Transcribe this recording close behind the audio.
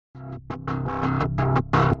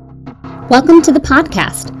Welcome to the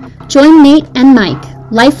podcast. Join Nate and Mike,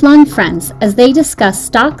 lifelong friends, as they discuss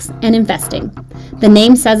stocks and investing. The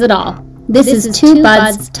name says it all. This is Two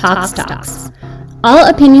Buds Talk Stocks. All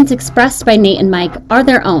opinions expressed by Nate and Mike are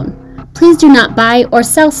their own. Please do not buy or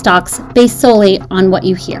sell stocks based solely on what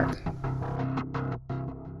you hear.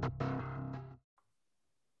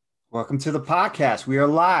 Welcome to the podcast. We are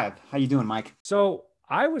live. How you doing, Mike? So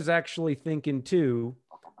I was actually thinking too,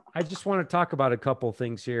 I just want to talk about a couple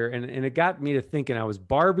things here. And it got me to thinking. I was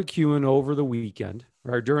barbecuing over the weekend,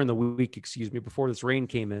 or during the week, before this rain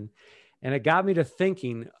came in. And it got me to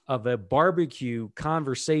thinking of a barbecue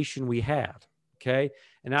conversation we had. Okay.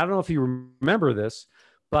 And I don't know if you remember this,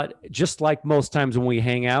 but just like most times when we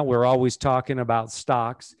hang out, we're always talking about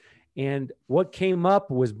stocks. And what came up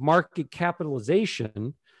was market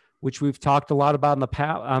capitalization, which we've talked a lot about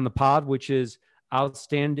on the pod, which is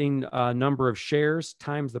outstanding number of shares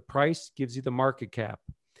times the price gives you the market cap.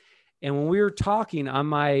 And when we were talking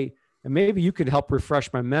on and maybe you could help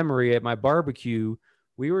refresh my memory at my barbecue,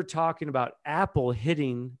 we were talking about Apple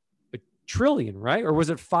hitting $1 trillion, right? Or was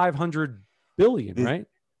it 500 billion, right?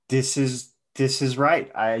 This is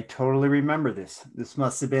right. I totally remember this. This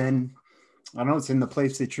must have been, I don't know, it's in the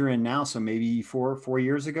place that you're in now. So maybe four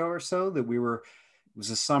years ago or so that it was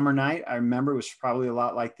a summer night. I remember it was probably a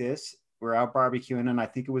lot like this. We're out barbecuing, and I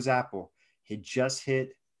think it was Apple. It just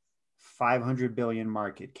hit 500 billion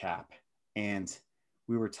market cap. And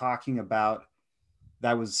we were talking about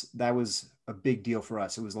that was a big deal for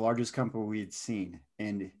us. It was the largest company we had seen.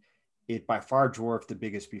 And it by far dwarfed the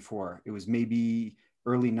biggest before. It was maybe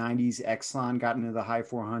early 90s. Exxon got into the high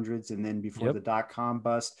 400s. And then before the dot-com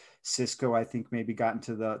bust, Cisco, I think, maybe got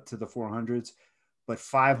into the 400s. But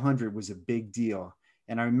 500 was a big deal.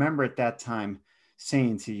 And I remember at that time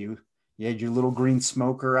saying to you, you had your little green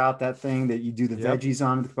smoker out, that thing that you do the veggies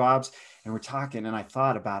on with kebabs. And we're talking, and I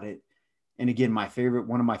thought about it. And again,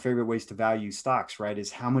 one of my favorite ways to value stocks, right,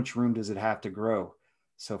 is how much room does it have to grow?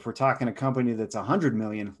 So if we're talking a company that's 100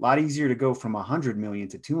 million, a lot easier to go from 100 million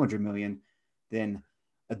to 200 million than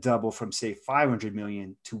a double from, say, 500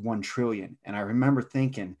 million to 1 trillion. And I remember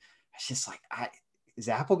thinking, it's just like, is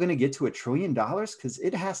Apple going to get to $1 trillion? Because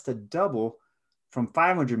it has to double from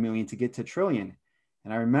 500 million to get to trillion.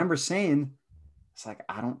 And I remember saying, it's like,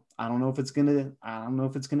 I don't know if it's going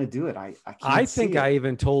to do it. I think I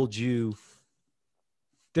even told you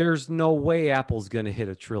there's no way Apple's going to hit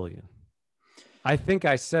 $1 trillion. I think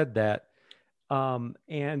I said that.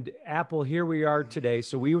 And Apple, here we are today.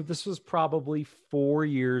 So this was probably 4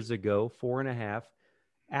 years ago, 4.5.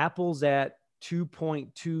 Apple's at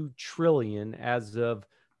 2.2 trillion as of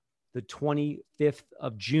the 25th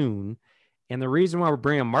of June. And the reason why we're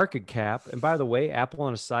bringing market cap, and by the way, Apple,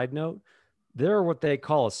 on a side note, they're what they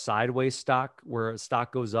call a sideways stock, where a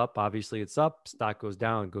stock goes up. Obviously, it's up. Stock goes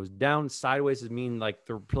down. It goes down. Sideways does mean like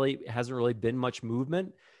there really hasn't really been much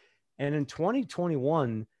movement. And in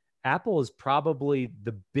 2021, Apple is probably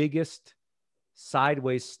the biggest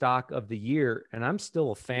sideways stock of the year. And I'm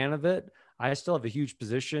still a fan of it. I still have a huge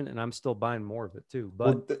position, and I'm still buying more of it too.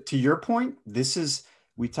 But to your point,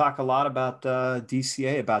 we talk a lot about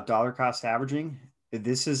DCA, about dollar cost averaging.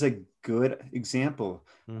 This is a good example.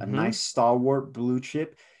 A nice stalwart blue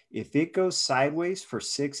chip. If it goes sideways for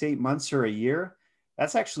 6-8 months or a year,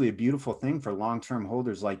 that's actually a beautiful thing for long-term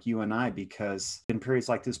holders like you and I, because in periods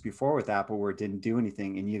like this before with Apple where it didn't do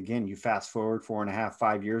anything, and you fast forward 4.5,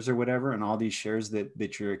 5 years or whatever, and all these shares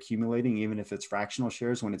that you're accumulating, even if it's fractional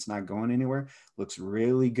shares when it's not going anywhere, looks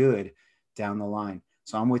really good down the line.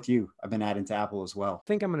 So I'm with you. I've been adding to Apple as well. I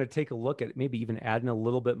think I'm going to take a look at maybe even adding a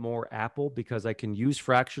little bit more Apple, because I can use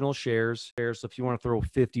fractional shares. So if you want to throw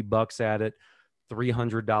 $50 at it,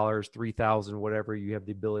 $300, $3,000, whatever, you have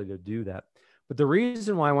the ability to do that. But the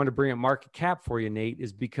reason why I want to bring up market cap for you, Nate,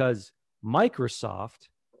 is because Microsoft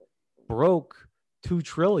broke 2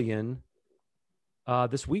 trillion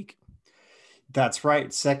this week. That's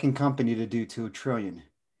right. Second company to do 2 trillion.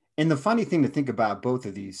 And the funny thing to think about both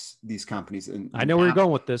of these companies, and I know where you're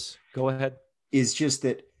going with this. Go ahead. Is just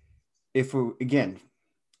that if we, again,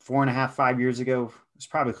 4.5, 5 years ago, it's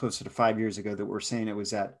probably closer to 5 years ago that we're saying it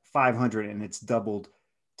was at 500 and it's doubled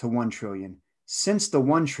to 1 trillion. Since the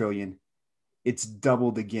 1 trillion, it's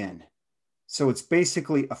doubled again. So it's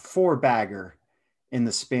basically a 4-bagger in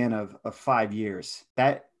the span of 5 years.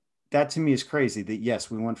 That to me is crazy that, yes,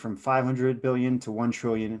 we went from 500 billion to 1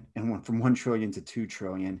 trillion and went from 1 trillion to 2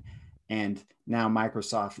 trillion. And now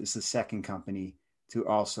Microsoft is the second company to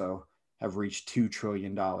also have reached $2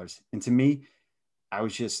 trillion. And to me, I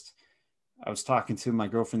was talking to my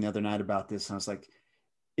girlfriend the other night about this, and I was like,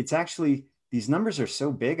 it's actually these numbers are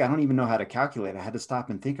so big, I don't even know how to calculate. I had to stop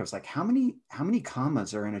and think. I was like, how many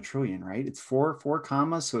commas are in a trillion, right? It's four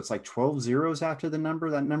commas. So it's like 12 zeros after the number.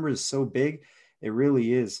 That number is so big. It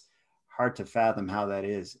really is hard to fathom how that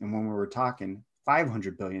is. And when we were talking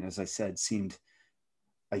 500 billion, as I said, seemed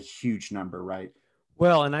a huge number, right?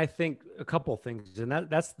 Well, and I think a couple of things, and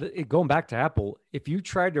that's going back to Apple. If you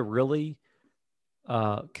tried to really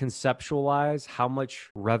conceptualize how much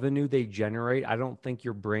revenue they generate, I don't think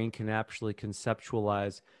your brain can actually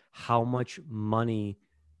conceptualize how much money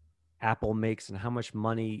Apple makes and how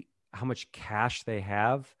much cash they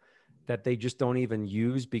have that they just don't even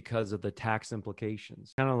use because of the tax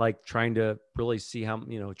implications. Kind of like trying to really see how,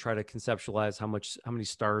 try to conceptualize how many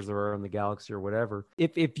stars there are in the galaxy or whatever.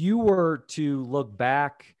 If you were to look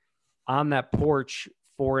back on that porch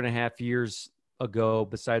 4.5 years ago,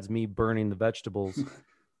 besides me burning the vegetables,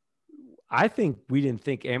 I think we didn't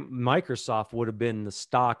think Microsoft would have been the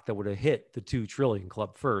stock that would have hit the 2 trillion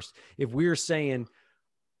club first. If we were saying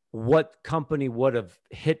what company would have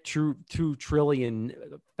hit 2 trillion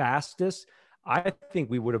fastest, I think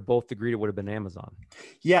we would have both agreed it would have been Amazon.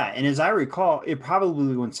 Yeah. And as I recall, it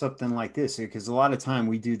probably went something like this, because a lot of time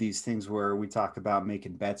we do these things where we talk about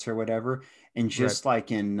making bets or whatever. And just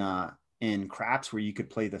right. Like in craps where you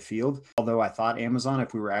could play the field. Although I thought Amazon,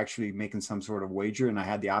 if we were actually making some sort of wager and I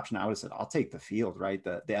had the option, I would have said, I'll take the field, right?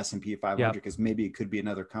 The S&P 500, because maybe it could be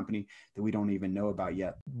another company that we don't even know about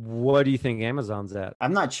yet. What do you think Amazon's at?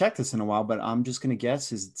 I've not checked this in a while, but I'm just going to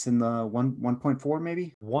guess it's in the 1.4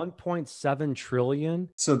 maybe? 1.7 trillion.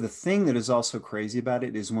 So the thing that is also crazy about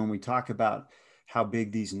it is when we talk about how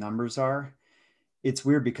big these numbers are, it's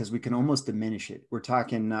weird because we can almost diminish it. We're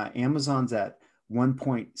talking Amazon's at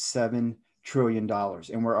 $1.7 trillion.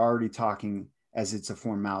 And we're already talking as it's a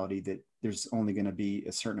formality that there's only going to be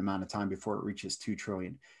a certain amount of time before it reaches 2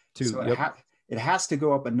 trillion. So it has to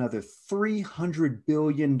go up another $300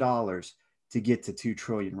 billion to get to 2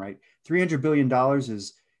 trillion, right? $300 billion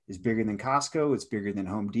is bigger than Costco. It's bigger than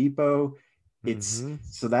Home Depot.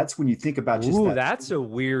 So that's when you think about just that's a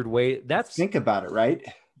weird way. Think about it, right?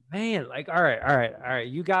 Man, like, all right.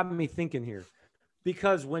 You got me thinking here,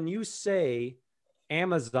 because when you say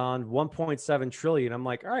Amazon 1.7 trillion, I'm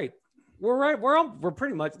like, all right, we're right. We're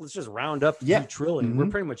pretty much, let's just round up 2 trillion. Mm-hmm. We're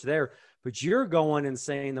pretty much there. But you're going and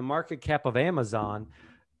saying the market cap of Amazon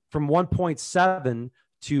from 1.7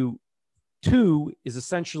 to 2 is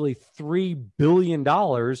essentially $3 billion,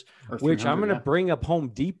 which I'm going to bring up Home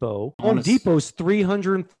Depot. Home Depot's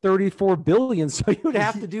 $334 billion. So you'd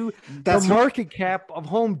have to do the market cap of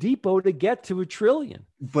Home Depot to get to 1 trillion.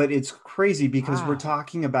 But it's crazy because we're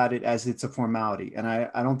talking about it as it's a formality. And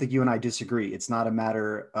I don't think you and I disagree. It's not a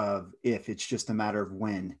matter of if, it's just a matter of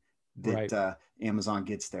when that Amazon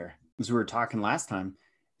gets there. As we were talking last time,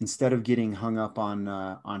 instead of getting hung up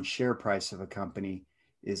on share price of a company,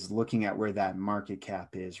 is looking at where that market cap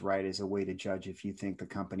is, right, as a way to judge if you think the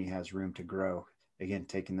company has room to grow. Again,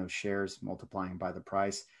 taking those shares, multiplying by the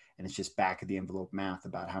price, and it's just back of the envelope math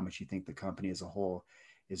about how much you think the company as a whole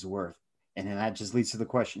is worth. And then that just leads to the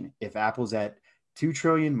question, if Apple's at 2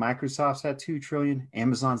 trillion, Microsoft's at 2 trillion,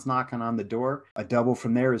 Amazon's knocking on the door, a double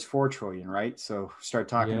from there is 4 trillion, right? So start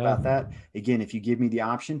talking about that. Again, if you give me the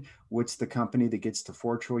option, what's the company that gets to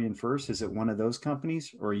 4 trillion first? Is it one of those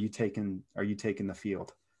companies, or are you taking the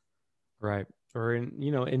field? Right. Or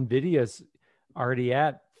Nvidia's already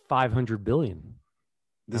at 500 billion.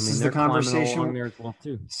 This is the conversation there as well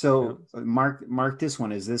too. So mark this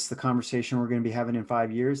one. Is this the conversation we're going to be having in 5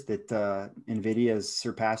 years, that Nvidia has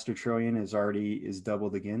surpassed 1 trillion, is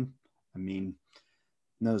doubled again? I mean,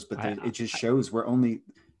 knows, but it just shows the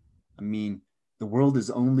world is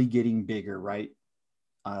only getting bigger, right?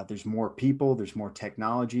 There's more people, there's more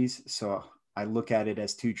technologies. So I look at it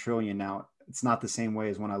as 2 trillion now. It's not the same way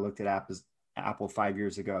as when I looked at Apple 5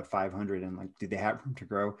 years ago at 500 and like, did they have room to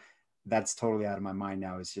grow? That's totally out of my mind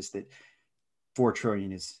now. It's just that 4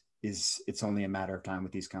 trillion is it's only a matter of time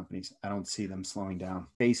with these companies. I don't see them slowing down.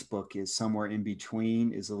 Facebook is somewhere in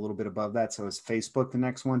between, is a little bit above that. So is Facebook the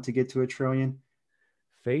next one to get to 1 trillion?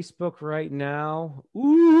 Facebook right now,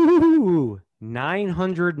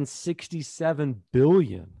 967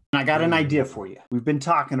 billion. I got an idea for you. We've been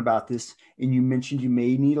talking about this, and you mentioned you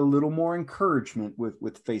may need a little more encouragement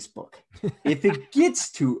with Facebook. If it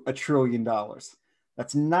gets to $1 trillion,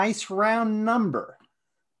 that's a nice round number.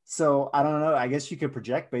 So I don't know. I guess you could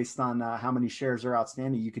project based on how many shares are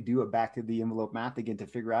outstanding. You could do a back of the envelope math again to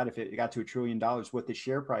figure out if it got to $1 trillion, what the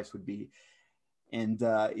share price would be. And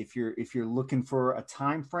if you're looking for a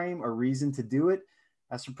time frame or reason to do it,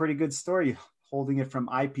 that's a pretty good story. Holding it from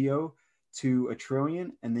IPO to $1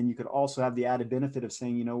 trillion. And then you could also have the added benefit of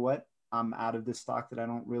saying, you know what, I'm out of this stock that I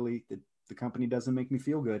don't really, that the company doesn't make me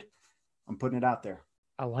feel good, I'm putting it out there.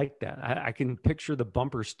 I like that. I can picture the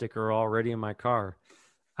bumper sticker already in my car.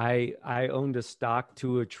 I owned a stock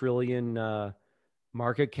to $1 trillion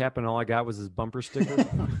market cap, and all I got was his bumper sticker.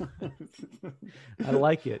 I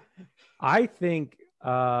like it. I think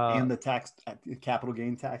and the tax, capital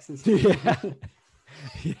gain taxes. Yeah.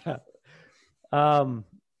 Yeah.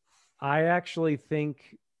 I actually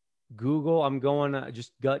think Google, I'm going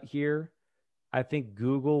just gut here. I think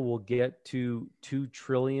Google will get to 2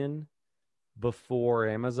 trillion before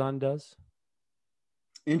Amazon does.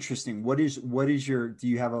 Interesting. What is your, do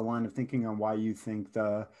you have a line of thinking on why you think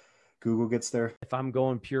Google gets there? If I'm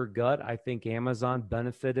going pure gut, I think Amazon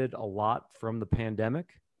benefited a lot from the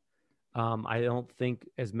pandemic. I don't think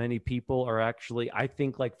as many people are actually, I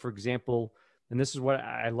think, like, for example, and this is what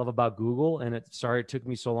I love about Google, and it took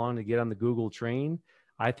me so long to get on the Google train.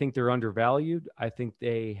 I think they're undervalued. I think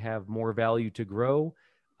they have more value to grow.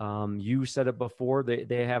 You said it before,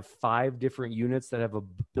 they have 5 different units that have 1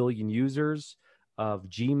 billion users of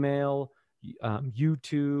Gmail,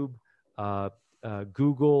 YouTube,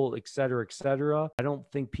 Google, et cetera, et cetera. I don't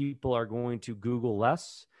think people are going to Google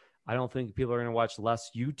less. I don't think people are going to watch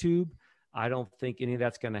less YouTube. I don't think any of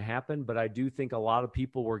that's going to happen, but I do think a lot of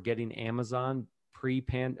people were getting Amazon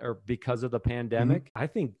because of the pandemic.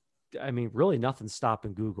 Mm-hmm. I mean, really nothing's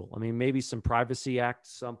stopping Google. I mean, maybe some Privacy Act,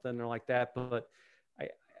 something or like that, but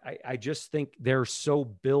I just think they're so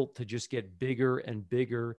built to just get bigger and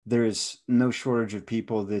bigger. There is no shortage of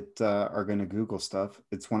people that are going to Google stuff.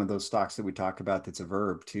 It's one of those stocks that we talk about that's a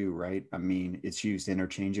verb too, right? I mean, it's used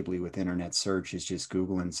interchangeably with internet search. It's just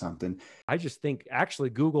Googling something. I just think actually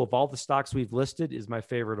Google, of all the stocks we've listed, is my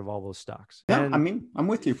favorite of all those stocks. Yeah, and I mean, I'm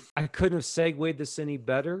with you. I couldn't have segued this any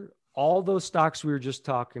better. All those stocks we were just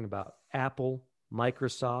talking about, Apple,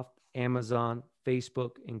 Microsoft, Amazon,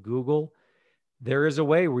 Facebook, and Google, there is a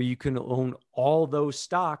way where you can own all those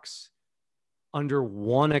stocks under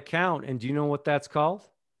one account. And do you know what that's called?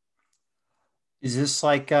 Is this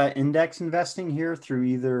like index investing here through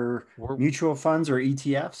either mutual funds or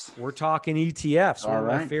ETFs? We're talking ETFs. All one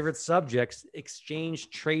right. of my favorite subjects, exchange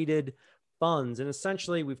traded funds. And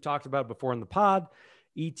essentially, we've talked about it before in the pod.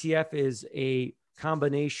 ETF is a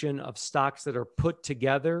combination of stocks that are put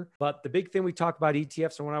together. But the big thing we talk about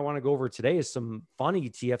ETFs, and what I want to go over today is some fun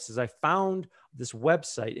ETFs, is I found this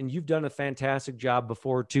website, and you've done a fantastic job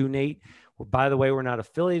before too, Nate. By the way, we're not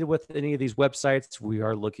affiliated with any of these websites. We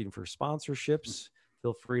are looking for sponsorships.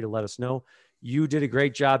 Feel free to let us know. You did a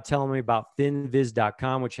great job telling me about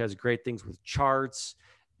finviz.com, which has great things with charts,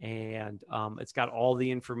 and it's got all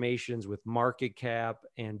the informations with market cap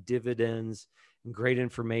and dividends and great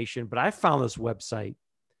information. But I found this website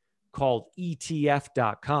called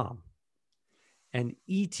ETF.com. And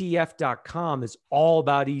ETF.com is all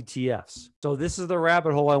about ETFs. So this is the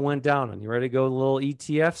rabbit hole I went down on. You ready to go a little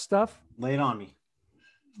ETF stuff? Lay it on me.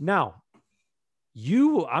 Now,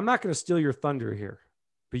 I'm not going to steal your thunder here,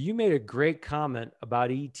 but you made a great comment about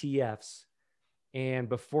ETFs. And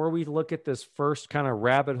before we look at this first kind of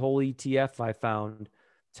rabbit hole ETF I found,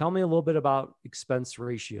 tell me a little bit about expense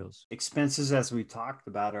ratios. Expenses, as we talked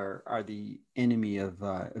about, are the enemy of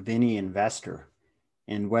any investor.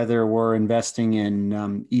 And whether we're investing in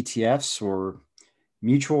ETFs or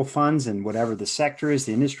mutual funds and whatever the sector is,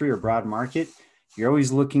 the industry or broad market, you're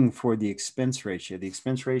always looking for the expense ratio. The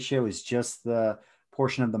expense ratio is just the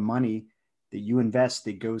portion of the money that you invest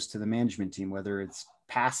that goes to the management team, whether it's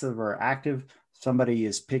passive or active. Somebody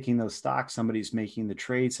is picking those stocks, somebody's making the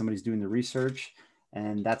trade, somebody's doing the research.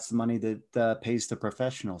 And that's the money that pays the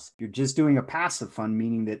professionals. You're just doing a passive fund,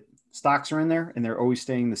 meaning that stocks are in there and they're always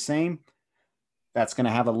staying the same. That's going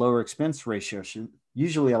to have a lower expense ratio.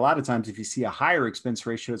 Usually, a lot of times, if you see a higher expense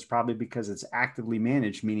ratio, it's probably because it's actively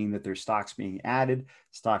managed, meaning that there's stocks being added,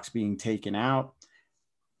 stocks being taken out,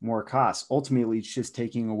 more costs. Ultimately, it's just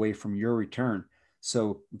taking away from your return.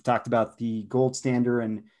 So we've talked about the gold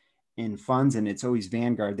standard in funds, and it's always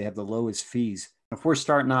Vanguard. They have the lowest fees. If we're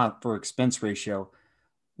starting out for expense ratio,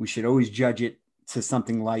 we should always judge it to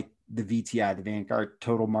something like the VTI, the Vanguard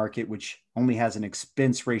Total Market, which only has an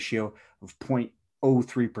expense ratio of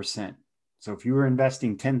 0.03%. So if you were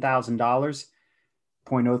investing $10,000,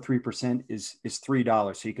 0.03% is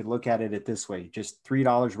 $3. So you could look at it this way: just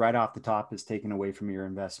 $3 right off the top is taken away from your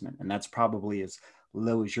investment. And that's probably as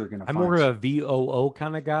low as you're going to find. I'm more of a VOO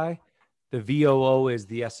kind of guy. The VOO is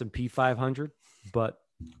the S&P 500, but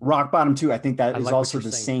rock bottom too. I think that is also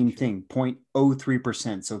the same thing,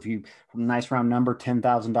 0.03%. So if you, nice round number,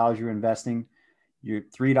 $10,000 you're investing, your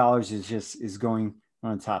 $3 is going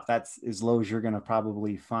on top. That's as low as you're going to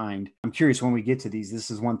probably find. I'm curious when we get to these, this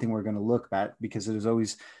is one thing we're going to look at, because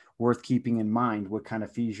we're worth keeping in mind what kind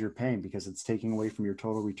of fees you're paying, because it's taking away from your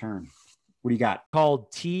total return. What do you got?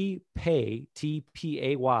 Called TPay,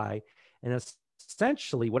 TPAY. And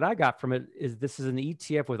essentially what I got from it is this is an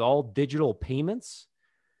ETF with all digital payments.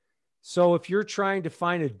 So if you're trying to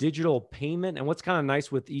find a digital payment, and what's kind of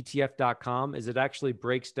nice with ETF.com is it actually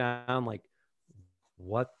breaks down like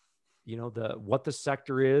what, what the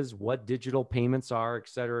sector is, what digital payments are, et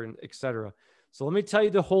cetera, et cetera. So let me tell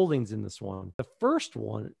you the holdings in this one. The first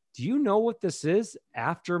one, do you know what this is?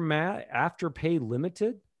 Afterpay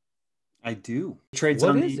Limited? I do.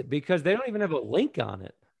 What is it? Because they don't even have a link on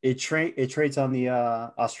it. It trades on the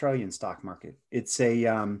Australian stock market. It's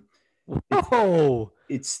a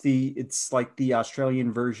it's like the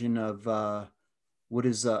Australian version of what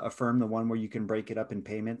is a firm, the one where you can break it up in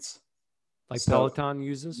payments, like Peloton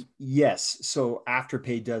uses. Yes. So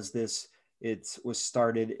Afterpay does this. It was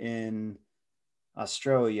started in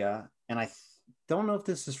Australia, and I don't know if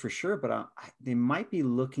this is for sure, but they might be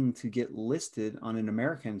looking to get listed on an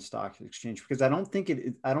American stock exchange, because I don't think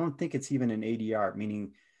it's even an ADR,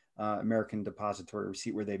 meaning American Depository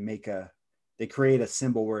Receipt, where they create a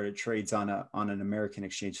symbol where it trades on an American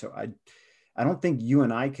exchange. So I don't think you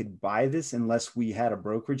and I could buy this unless we had a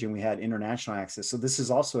brokerage and we had international access. So this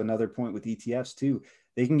is also another point with ETFs too.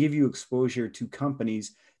 They can give you exposure to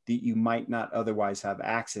companies that you might not otherwise have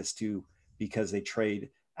access to because they trade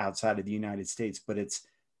outside of the United States, but it's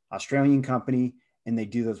Australian company, and they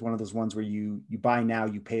do one of those ones where you buy now,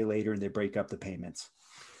 you pay later, and they break up the payments.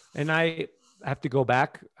 And I have to go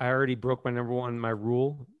back. I already broke my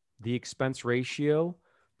rule. The expense ratio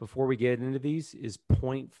before we get into these is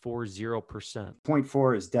 0.40%.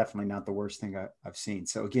 0.4 is definitely not the worst thing I've seen.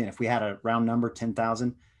 So again, if we had a round number,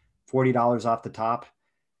 10,000, $40 off the top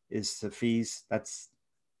is the fees. That's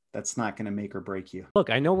not going to make or break you. Look,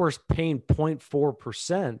 I know we're paying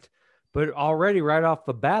 0.4%, but already right off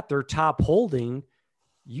the bat, their top holding,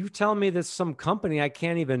 you tell me that's some company I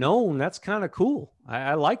can't even own. That's kind of cool.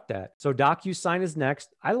 I like that. So DocuSign is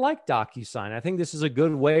next. I like DocuSign. I think this is a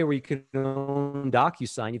good way where you can own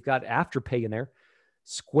DocuSign. You've got Afterpay in there.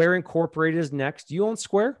 Square Incorporated is next. Do you own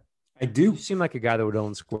Square? I do. You seem like a guy that would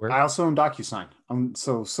own Square. I also own DocuSign.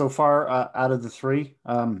 So far out of the three,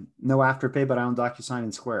 no Afterpay, but I own DocuSign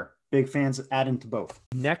and Square. Big fans adding to both.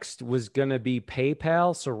 Next was going to be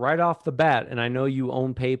PayPal. So right off the bat, and I know you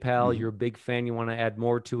own PayPal, you're a big fan, you want to add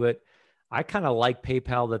more to it. I kind of like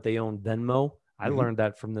PayPal that they own Venmo. I learned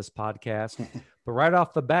that from this podcast. But right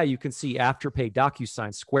off the bat, you can see Afterpay,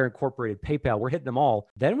 DocuSign, Square Incorporated, PayPal. We're hitting them all.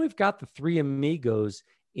 Then we've got the three amigos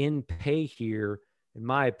in pay here, in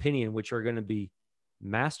my opinion, which are going to be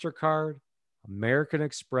MasterCard, American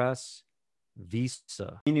Express,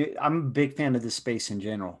 Visa. I'm a big fan of this space in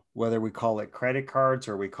general, whether we call it credit cards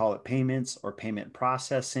or we call it payments or payment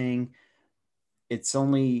processing. It's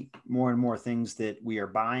only more and more things that we are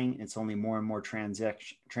buying. It's only more and more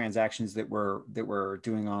transactions that we're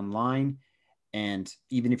doing online. And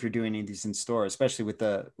even if you're doing any of these in store, especially with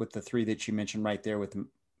the three that you mentioned right there with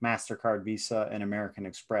MasterCard, Visa, and American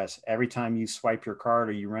Express, every time you swipe your card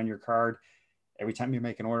or you run your card, every time you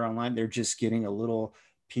make an order online, they're just getting a little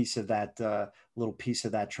piece of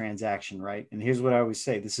that transaction, right? And here's what I always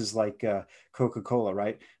say: this is like Coca-Cola,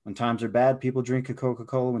 right? When times are bad, people drink a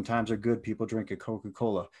Coca-Cola. When times are good, people drink a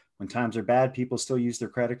Coca-Cola. When times are bad, people still use their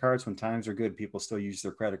credit cards. When times are good, people still use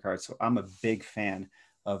their credit cards. So I'm a big fan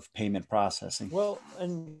of payment processing. Well,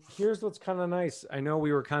 and here's what's kind of nice. I know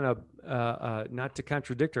we were kind of not to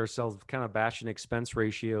contradict ourselves, kind of bashing expense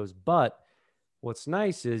ratios, but what's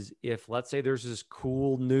nice is if, let's say, there's this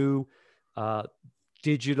cool new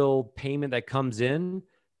digital payment that comes in,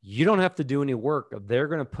 you don't have to do any work. They're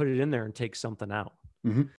going to put it in there and take something out.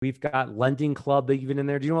 We've got Lending Club even in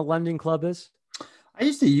there. Do you know what Lending Club is? I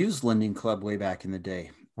used to use Lending Club way back in the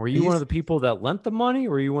day. Were you one of the people that lent the money,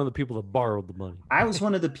 or were you one of the people that borrowed the money? I was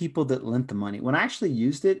one of the people that lent the money. When I actually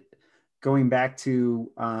used it, going back to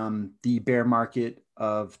the bear market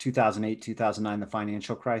of 2008, 2009, the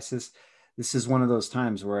financial crisis, this is one of those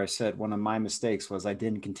times where I said one of my mistakes was I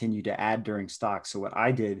didn't continue to add during stocks. So what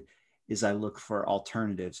I did is I looked for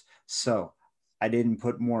alternatives. So I didn't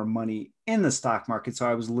put more money in the stock market. So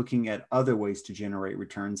I was looking at other ways to generate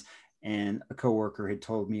returns. And a coworker had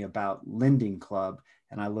told me about Lending Club,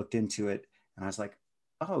 and I looked into it and I was like,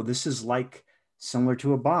 oh, this is like similar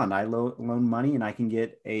to a bond. I loan money and I can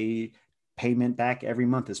get a payment back every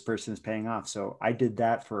month this person is paying off. So I did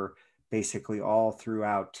that for basically all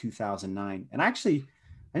throughout 2009. And actually,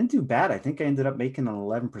 I didn't do bad. I think I ended up making an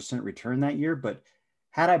 11% return that year. But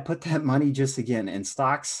had I put that money just again in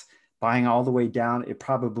stocks, buying all the way down, it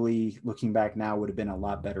probably, looking back now, would have been a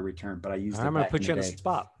lot better return. But I used it. I'm going to put you on the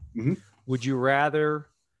spot. Would you rather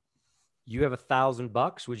You have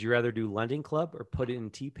 $1,000. Would you rather do Lending Club or put it in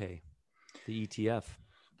TPay, the ETF?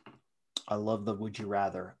 I love the would you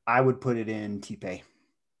rather. I would put it in TPay.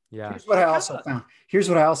 Yeah. Here's what I also found. Here's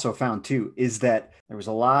what I also found too, is that there was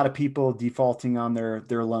a lot of people defaulting on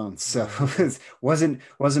their loans. So it wasn't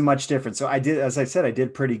much different. So I did, as I said, I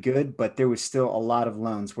did pretty good, but there was still a lot of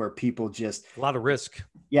loans where people just a lot of risk.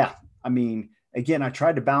 Yeah. I mean, again, I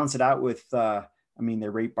tried to balance it out with they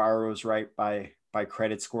rate borrowers right by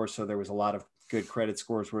credit score. So there was a lot of good credit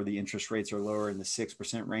scores where the interest rates are lower in the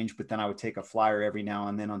 6% range, but then I would take a flyer every now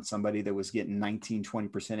and then on somebody that was getting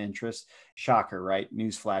 19-20% interest. Shocker, right?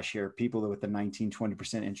 Newsflash here. People with the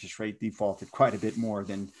 19-20% interest rate defaulted quite a bit more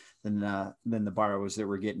than the borrowers that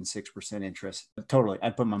were getting 6% interest. But totally,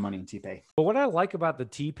 I'd put my money in TPay. But what I like about the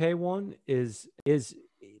TPay one is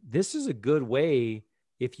this is a good way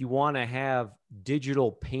if you want to have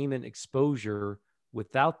digital payment exposure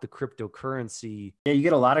without the cryptocurrency. Yeah, you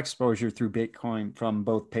get a lot of exposure through Bitcoin from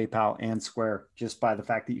both PayPal and Square, just by the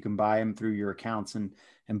fact that you can buy them through your accounts and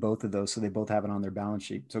both of those. So they both have it on their balance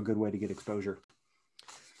sheet. So a good way to get exposure.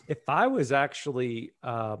 If I was actually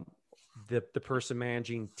the person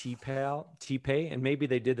managing TPay, and maybe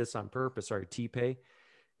they did this on purpose, TPay.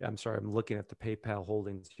 I'm sorry, I'm looking at the PayPal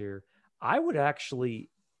holdings here. I would actually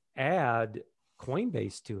add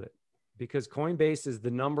Coinbase to it, because Coinbase is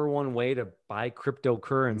the number one way to buy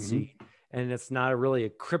cryptocurrency. Mm-hmm. And it's not really a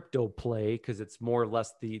crypto play because it's more or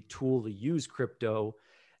less the tool to use crypto.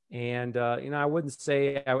 And, I wouldn't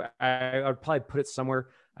say I would probably put it somewhere.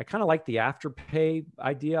 I kind of like the Afterpay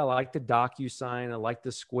idea. I like the DocuSign. I like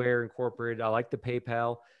the Square Incorporated. I like the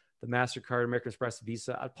PayPal, the MasterCard, American Express,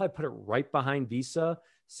 Visa. I'd probably put it right behind Visa,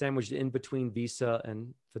 sandwiched in between Visa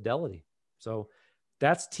and Fidelity. So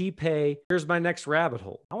that's TPay. Here's my next rabbit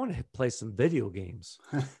hole. I want to play some video games.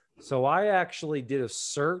 So I actually did a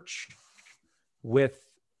search with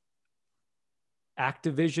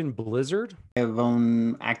Activision Blizzard. I've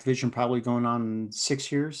owned Activision probably going on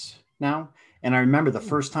 6 years now. And I remember the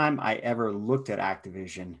first time I ever looked at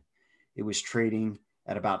Activision, it was trading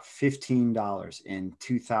at about $15 in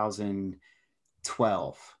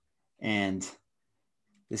 2012. And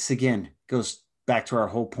this again goes back to our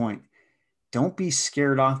whole point. Don't be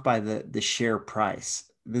scared off by the share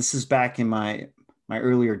price. This is back in my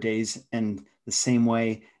earlier days, and the same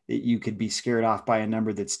way that you could be scared off by a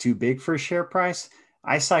number that's too big for a share price,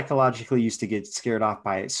 I psychologically used to get scared off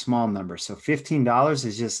by a small number. So $15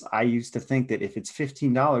 is just, I used to think that if it's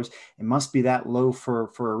 $15, it must be that low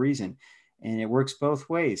for a reason. And it works both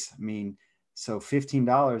ways. I mean, so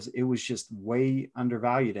 $15, it was just way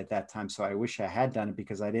undervalued at that time. So I wish I had done it,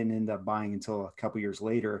 because I didn't end up buying until a couple years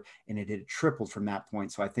later, and it had tripled from that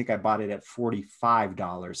point. So I think I bought it at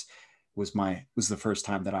 $45 was the first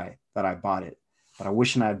time that I bought it. But I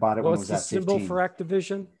wish I had bought it when it was at 15. What's the symbol for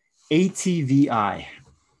Activision? ATVI.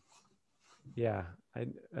 Yeah.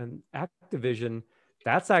 And Activision,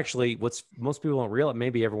 that's actually what's most people don't realize.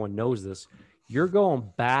 Maybe everyone knows this. You're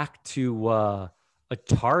going back to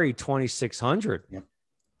Atari 2600. Yep.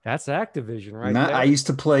 That's Activision, right? I used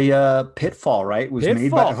to play Pitfall, right? It was Pitfall.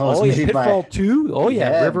 made by Pitfall 2. Oh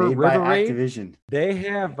yeah, River Raid. Activision. They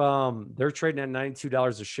have they're trading at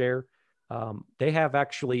 $92 a share. They have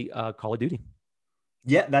actually Call of Duty.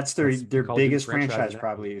 Yeah, that's their biggest franchise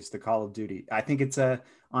probably is the Call of Duty. I think it's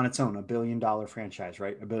on its own $1 billion franchise,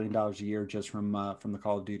 right? $1 billion a year just from the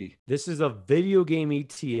Call of Duty. This is a video game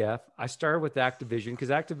ETF. I started with Activision because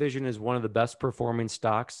Activision is one of the best performing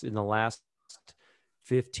stocks in the last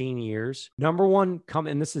 15 years. Number one,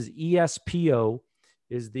 and this is ESPO,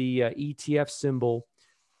 is the ETF symbol.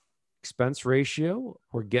 Expense ratio,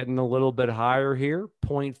 we're getting a little bit higher here,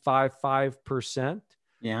 0.55%.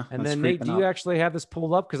 Yeah. And then Nate, do you actually have this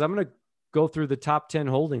pulled up? Because I'm going to go through the top 10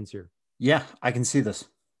 holdings here. Yeah, I can see this.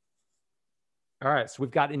 All right. So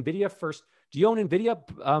we've got NVIDIA first. Do you own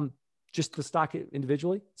NVIDIA? Just the stock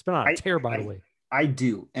individually? It's been on a tear, by the way. I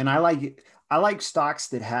do. And I like stocks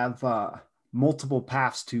that have multiple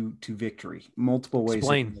paths to victory, multiple ways.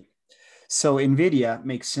 Explain. So NVIDIA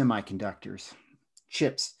makes semiconductors,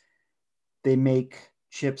 chips. They make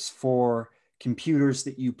chips for computers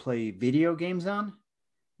that you play video games on.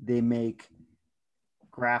 They make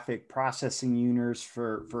graphic processing units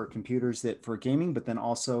for computers for gaming, but then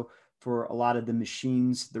also for a lot of the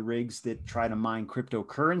machines, the rigs that try to mine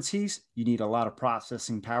cryptocurrencies. You need a lot of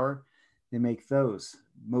processing power. They make those.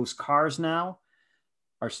 Most cars now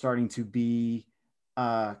are starting to be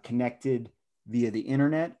connected via the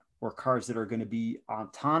internet, or cars that are going to be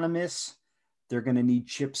autonomous. They're going to need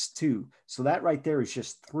chips too. So that right there is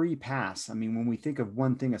just three paths. I mean, when we think of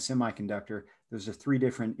one thing, a semiconductor, those are three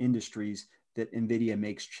different industries that NVIDIA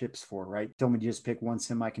makes chips for, right? Told me to just pick one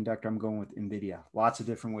semiconductor. I'm going with NVIDIA. Lots of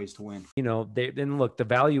different ways to win. You know, then look, the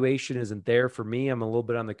valuation isn't there for me. I'm a little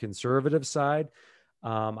bit on the conservative side.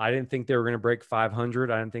 I didn't think they were going to break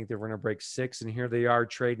 500. I didn't think they were going to break 6. And here they are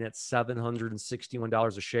trading at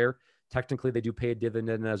 $761 a share. Technically, they do pay a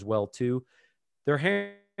dividend as well, too. They're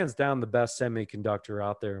hands down the best semiconductor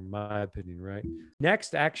out there, in my opinion, right?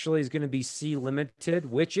 Next, actually, is going to be Sea Limited,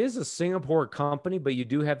 which is a Singapore company, but you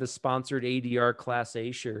do have the sponsored ADR Class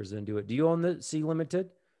A shares into it. Do you own the Sea Limited?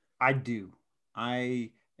 I do. I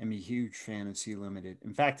am a huge fan of Sea Limited.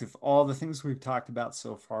 In fact, if all the things we've talked about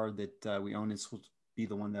so far that we own, this will be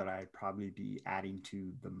the one that I'd probably be adding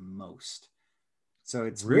to the most. So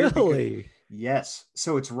it's really, yes.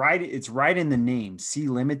 So it's right in the name, Sea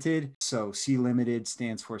Limited. So Sea Limited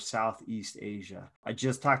stands for Southeast Asia. I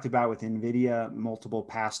just talked about with NVIDIA, multiple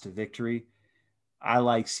paths to victory. I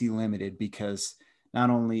like Sea Limited because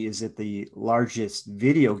not only is it the largest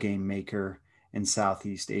video game maker in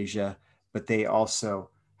Southeast Asia, but they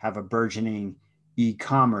also have a burgeoning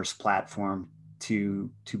e-commerce platform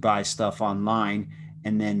to buy stuff online.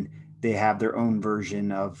 And then they have their own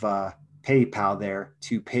version of PayPal there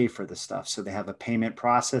to pay for the stuff. So they have a payment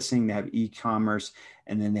processing, they have e-commerce,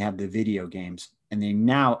 and then they have the video games. And they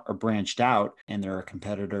now are branched out, and they're a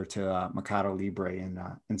competitor to Mercado Libre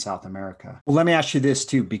in South America. Well, let me ask you this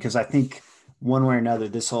too, because I think one way or another,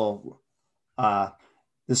 this will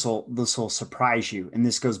surprise you. And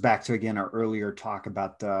this goes back to, again, our earlier talk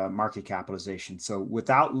about market capitalization. So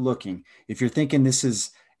without looking, if you're thinking this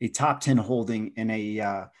is a top 10 holding in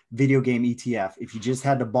a video game ETF, if you just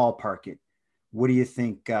had to ballpark it, what do you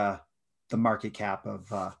think the market cap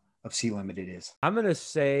of Sea Limited is? I'm going to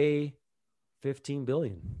say 15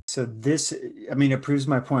 billion. So this, I mean, it proves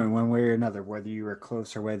my point one way or another, whether you were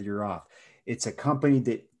close or whether you're off. It's a company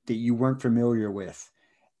that you weren't familiar with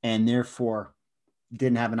and therefore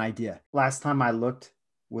didn't have an idea. Last time I looked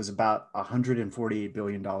was about $148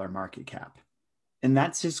 billion market cap. And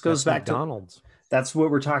that just goes back McDonald's. to that's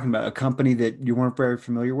what we're talking about. A company that you weren't very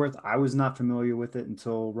familiar with. I was not familiar with it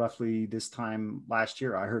until roughly this time last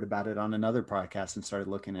year. I heard about it on another podcast and started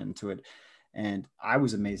looking into it. And I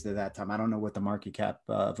was amazed at that time. I don't know what the market cap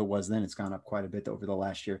of it was then. It's gone up quite a bit over the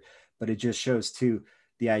last year, but it just shows too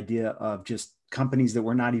the idea of just companies that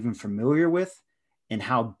we're not even familiar with and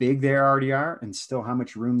how big they already are, and still how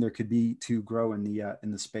much room there could be to grow in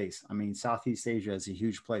the space. I mean, Southeast Asia is a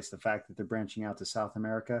huge place. The fact that they're branching out to South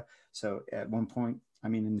America. So at one point, I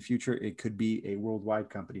mean, in the future, it could be a worldwide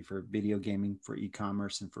company for video gaming, for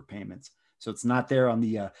e-commerce, and for payments. So it's not there on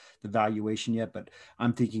the valuation yet, but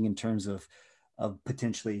I'm thinking in terms of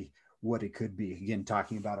potentially what it could be. Again,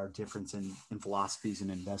 talking about our difference in philosophies and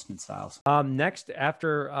investment styles. Next,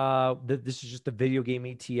 after this is just the video game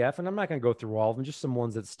ETF, and I'm not going to go through all of them, just some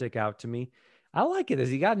ones that stick out to me. I like it as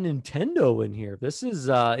he got Nintendo in here. This is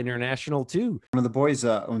international too. One of the boys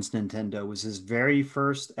owns Nintendo. It was his very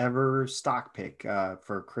first ever stock pick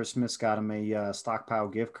for Christmas. Got him a stockpile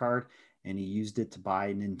gift card, and he used it to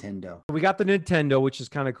buy Nintendo. We got the Nintendo, which is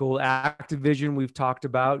kind of cool. Activision, we've talked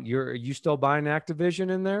about. Are you still buying Activision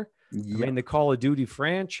in there? Yep. I mean, the Call of Duty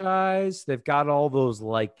franchise, they've got all those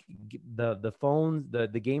like the phones, the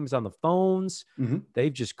games on the phones. Mm-hmm.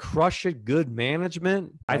 They've just crushed it. Good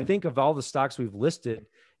management. Right. I think of all the stocks we've listed,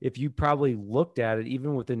 if you probably looked at it,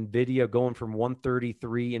 even with NVIDIA going from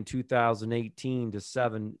 133 in 2018 to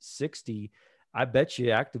 760, I bet you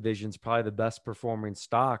Activision's probably the best performing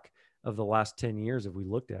stock of the last 10 years if we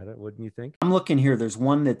looked at it. Wouldn't you think? I'm looking here. There's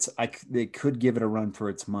one that could give it a run for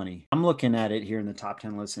its money. I'm looking at it here in the top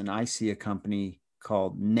 10 list, and I see a company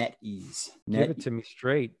called NetEase. Give it to me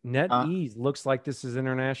straight. NetEase looks like this is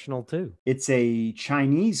international too. It's a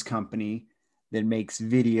Chinese company that makes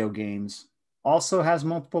video games. Also has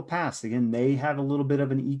multiple paths. Again, they have a little bit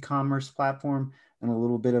of an e-commerce platform and a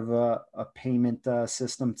little bit of a payment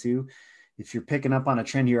system too. If you're picking up on a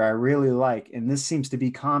trend here, I really like, and this seems to be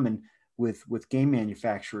common with game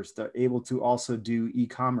manufacturers, they're able to also do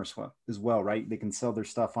e-commerce as well, right? They can sell their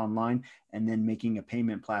stuff online and then making a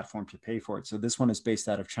payment platform to pay for it. So this one is based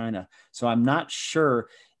out of China. So I'm not sure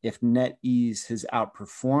if NetEase has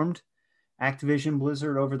outperformed Activision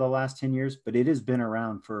Blizzard over the last 10 years, but it has been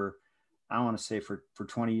around for, I want to say for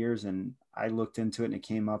 20 years. And I looked into it and it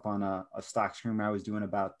came up on a stock stream I was doing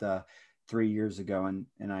about 3 years ago,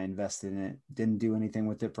 and I invested in it. Didn't do anything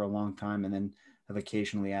with it for a long time, and then have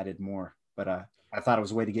occasionally added more. But I thought it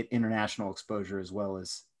was a way to get international exposure as well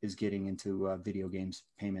as getting into video games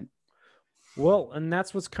payment. Well, and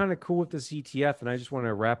that's what's kind of cool with this ETF. And I just want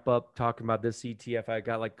to wrap up talking about this ETF. I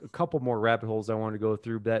got like a couple more rabbit holes I want to go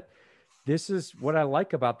through, but this is what I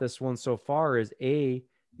like about this one so far is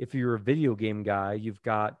if you're a video game guy, you've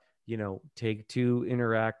got, Take-Two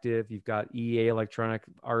Interactive, you've got EA Electronic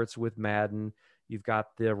Arts with Madden, you've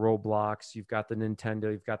got the Roblox, you've got the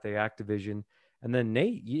Nintendo, you've got the Activision. And then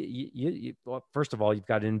Nate, well, first of all, you've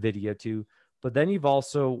got NVIDIA too, but then you've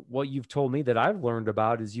also, what you've told me that I've learned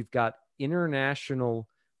about is you've got international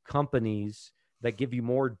companies that give you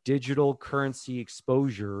more digital currency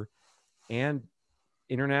exposure and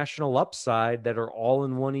international upside that are all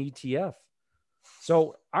in one ETF.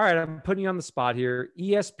 So, all right, I'm putting you on the spot here.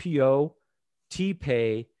 ESPO,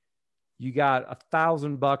 TPay, you got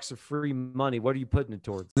 $1,000 of free money. What are you putting it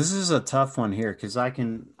towards? This is a tough one here because I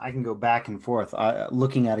can go back and forth.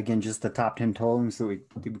 Looking at, again, just the top 10 totals that we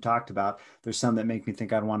talked about. There's some that make me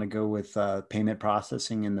think I'd want to go with payment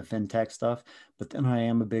processing and the fintech stuff, but then I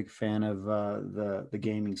am a big fan of the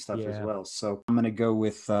gaming stuff as well. So I'm going to go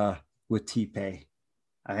with TPay.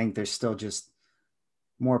 I think there's still just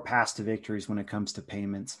more paths to victories when it comes to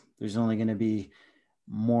payments. There's only going to be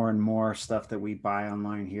more and more stuff that we buy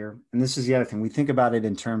online here. And this is the other thing. We think about it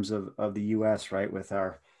in terms of the US, right? With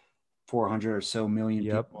our 400 or so million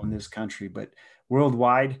people in this country, but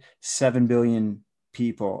worldwide, 7 billion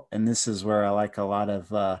people. And this is where I like a lot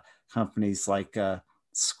of companies like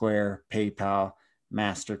Square, PayPal,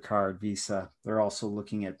 MasterCard, Visa. They're also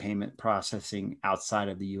looking at payment processing outside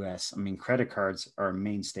of the US. I mean, credit cards are a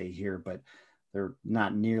mainstay here, but they're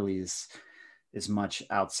not nearly as much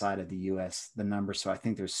outside of the US, the numbers. So I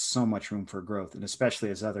think there's so much room for growth, and especially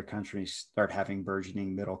as other countries start having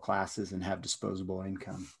burgeoning middle classes and have disposable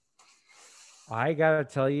income. I got to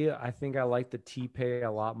tell you, I think I like the TPay a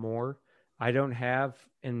lot more. I don't have,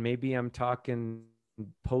 and maybe I'm talking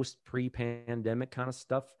post pre-pandemic kind of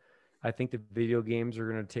stuff. I think the video games are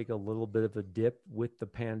going to take a little bit of a dip with the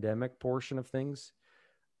pandemic portion of things.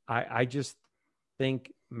 I just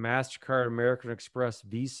think MasterCard, American Express,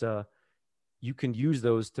 Visa, you can use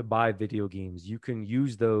those to buy video games. You can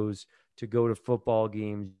use those to go to football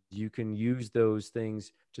games. You can use those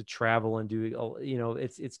things to travel and do,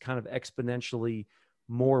 it's kind of exponentially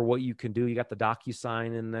more what you can do. You got the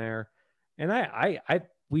DocuSign in there. And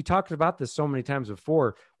we talked about this so many times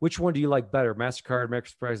before. Which one do you like better? MasterCard, American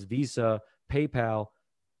Express, Visa, PayPal?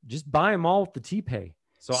 Just buy them all with the TPay.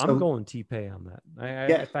 So I'm going TPay on that.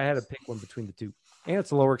 If I had to pick one between the two. And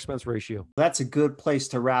it's a lower expense ratio. That's a good place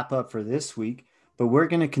to wrap up for this week, but we're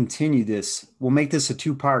going to continue this. We'll make this a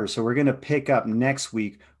two-parter. So we're going to pick up next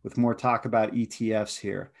week with more talk about ETFs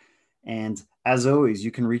here. And as always,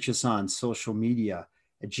 you can reach us on social media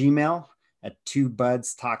at Gmail at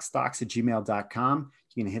twobudstalkstocks@gmail.com.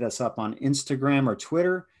 You can hit us up on Instagram or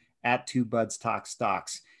Twitter at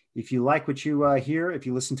twobudstalkstocks. If you like what you hear, if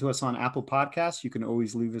you listen to us on Apple Podcasts, you can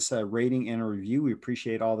always leave us a rating and a review. We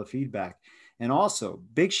appreciate all the feedback. And also,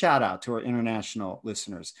 big shout out to our international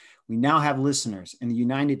listeners. We now have listeners in the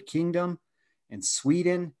United Kingdom and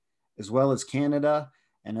Sweden, as well as Canada.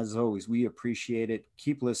 And as always, we appreciate it.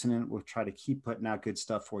 Keep listening. We'll try to keep putting out good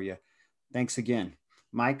stuff for you. Thanks again.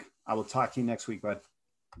 Mike, I will talk to you next week, bud.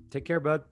 Take care, bud.